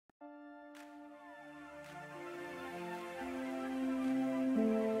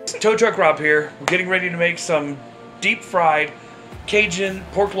Tow Truck Rob here. We're getting ready to make some deep fried Cajun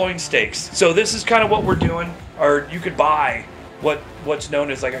pork loin steaks. So this is kind of what we're doing, or you could buy what's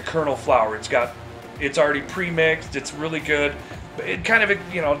known as like a kernel flour. It's already pre-mixed. It's really good. It kind of,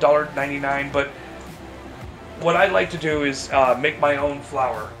 $1.99, but what I like to do is make my own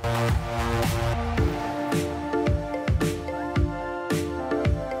flour.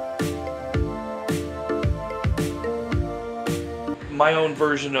 My own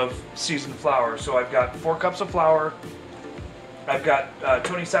version of seasoned flour. So I've got 4 cups of flour. I've got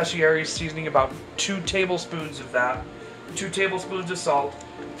Tony Chachere's seasoning, about 2 tablespoons of that, 2 tablespoons of salt,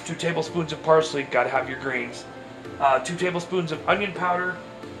 2 tablespoons of parsley, gotta have your greens, 2 tablespoons of onion powder,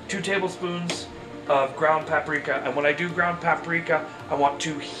 2 tablespoons of ground paprika. And when I do ground paprika, I want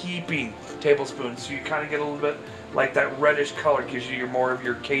 2 heaping tablespoons, so you kind of get a little bit like that reddish color, gives you more of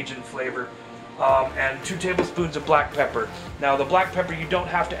your Cajun flavor. And 2 tablespoons of black pepper. Now the black pepper, you don't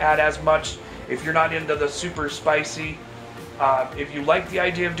have to add as much if you're not into the super spicy. If you like the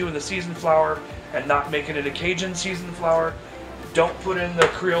idea of doing the seasoned flour and not making it a Cajun seasoned flour, don't put in the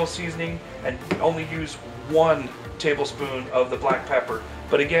Creole seasoning and only use 1 tablespoon of the black pepper.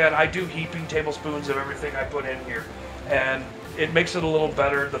 But again, I do heaping tablespoons of everything I put in here, and it makes it a little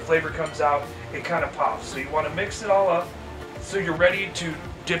better. The flavor comes out, it kind of pops. So you want to mix it all up so you're ready to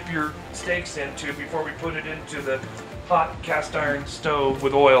dip your steaks into before we put it into the hot cast iron stove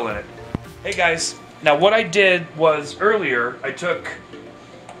with oil in it. Hey guys, now what I did was earlier I took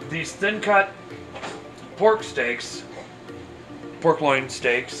these thin cut pork loin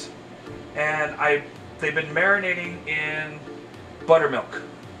steaks, and they've been marinating in buttermilk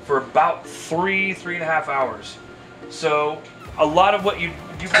for about 3.5 hours. So a lot of what you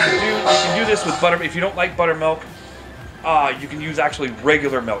can do this with butter. If you don't like buttermilk, you can use actually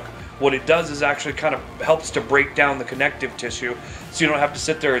regular milk. What it does is actually kind of helps to break down the connective tissue, so you don't have to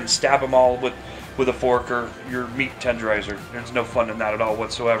sit there and stab them all with a fork or your meat tenderizer. There's no fun in that at all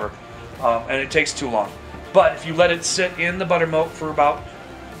whatsoever, and it takes too long. But if you let it sit in the buttermilk for about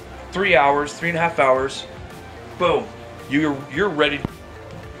 3.5 hours, boom, you're ready.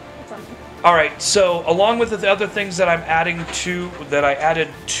 All right. So along with the other things that I added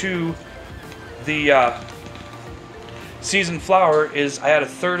to the seasoned flour is I add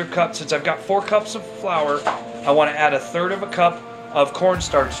 1/3 cup. Since I've got 4 cups of flour, I want to add 1/3 cup of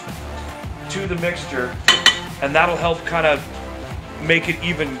cornstarch to the mixture, and that'll help kind of make it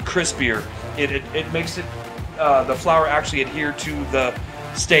even crispier. It makes it the flour actually adhere to the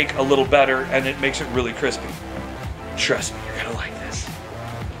steak a little better, and it makes it really crispy. Trust me, you're gonna like this.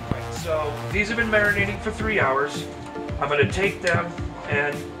 Right, so these have been marinating for 3 hours. I'm gonna take them,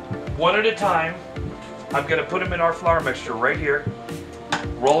 and one at a time, I'm going to put them in our flour mixture right here,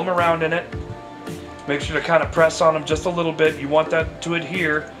 roll them around in it, make sure to kind of press on them just a little bit. You want that to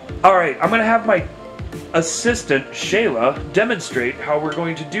adhere. Alright, I'm going to have my assistant, Shayla, demonstrate how we're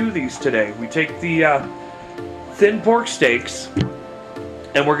going to do these today. We take the thin pork steaks,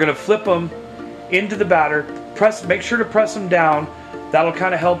 and we're going to flip them into the batter. Make sure to press them down. That'll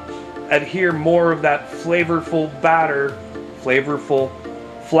kind of help adhere more of that flavorful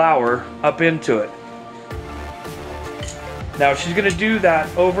flour up into it. Now she's going to do that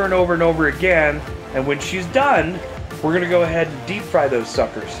over and over and over again, and when she's done, we're going to go ahead and deep fry those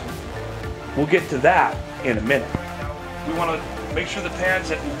suckers. We'll get to that in a minute. We want to make sure the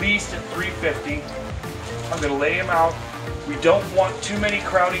pan's at least at 350. I'm going to lay them out. We don't want too many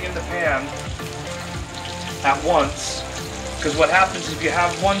crowding in the pan at once, because what happens is if you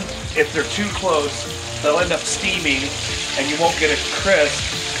have one, if they're too close, they'll end up steaming and you won't get it crisp.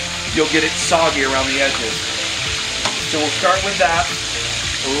 You'll get it soggy around the edges. So we'll start with that.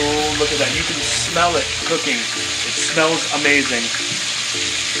 Oh, look at that. You can smell it cooking. It smells amazing.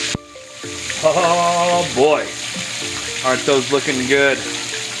 Oh boy. Aren't those looking good?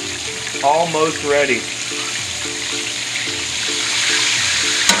 Almost ready.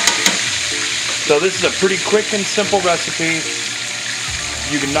 So this is a pretty quick and simple recipe.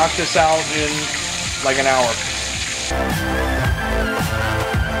 You can knock this out in like an hour.